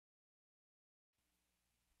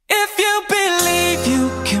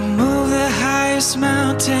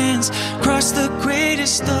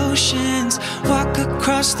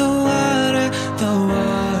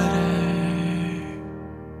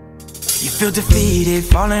feel defeated,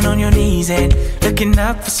 falling on your knees and looking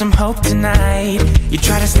up for some hope tonight. You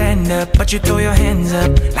try to stand up, but you throw your hands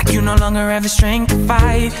up like you no longer have the strength to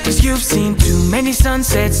fight. Cause you've seen too many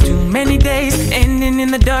sunsets, too many days ending in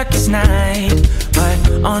the darkest night.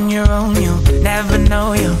 But on your own you'll never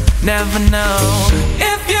know, you'll never know.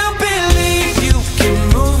 If you've been